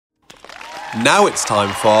Now it's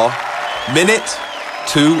time for Minute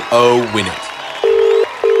 20 Win It.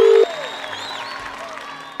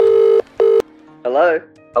 Hello.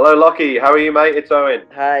 Hello, Lockie. How are you, mate? It's Owen.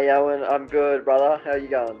 Hey, Owen. I'm good, brother. How you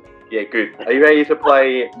going? Yeah, good. Are you ready to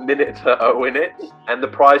play Minute to Win It? And the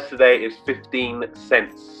prize today is 15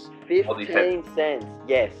 cents. 15 cents.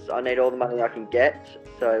 Yes, I need all the money I can get,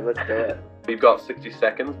 so let's do it. We've got 60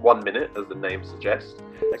 seconds, 1 minute, as the name suggests.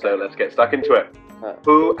 Okay. So let's get stuck into it. Right.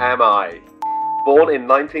 Who am I? Born in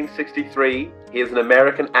 1963, he is an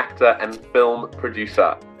American actor and film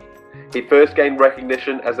producer. He first gained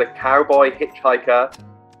recognition as a cowboy hitchhiker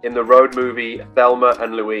in the road movie Thelma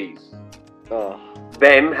and Louise. Oh.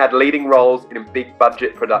 Then had leading roles in big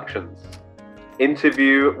budget productions.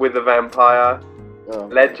 Interview with the Vampire, Oh.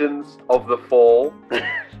 Legends of the Fall,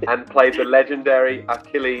 and played the legendary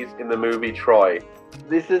Achilles in the movie Troy.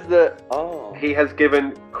 This is the... Oh. He has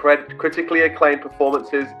given critically acclaimed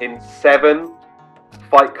performances in 7,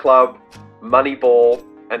 Fight Club, Moneyball,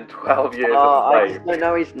 and 12 Years Oh, a I Slave, just don't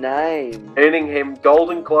know his name. earning him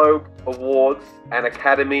Golden Globe Awards and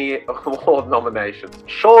Academy Award nominations.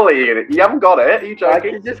 Surely you haven't got it, are you I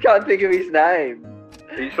joking? just can't think of his name.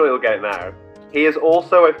 Are you sure you'll get it now? He is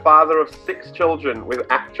also a father of 6 children with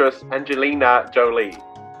actress Angelina Jolie.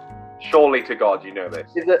 Surely to God you know this.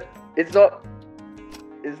 Is it... It's not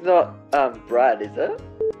Brad, is it?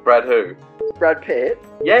 Brad who? Brad Pitt?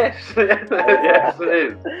 Yes! Yes it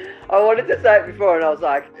is. I wanted to say it before and I was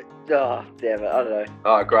like, oh, damn it, I don't know.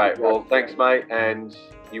 Oh, great. Well, thanks, mate. And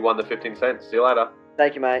you won the 15 cents. See you later.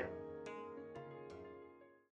 Thank you, mate.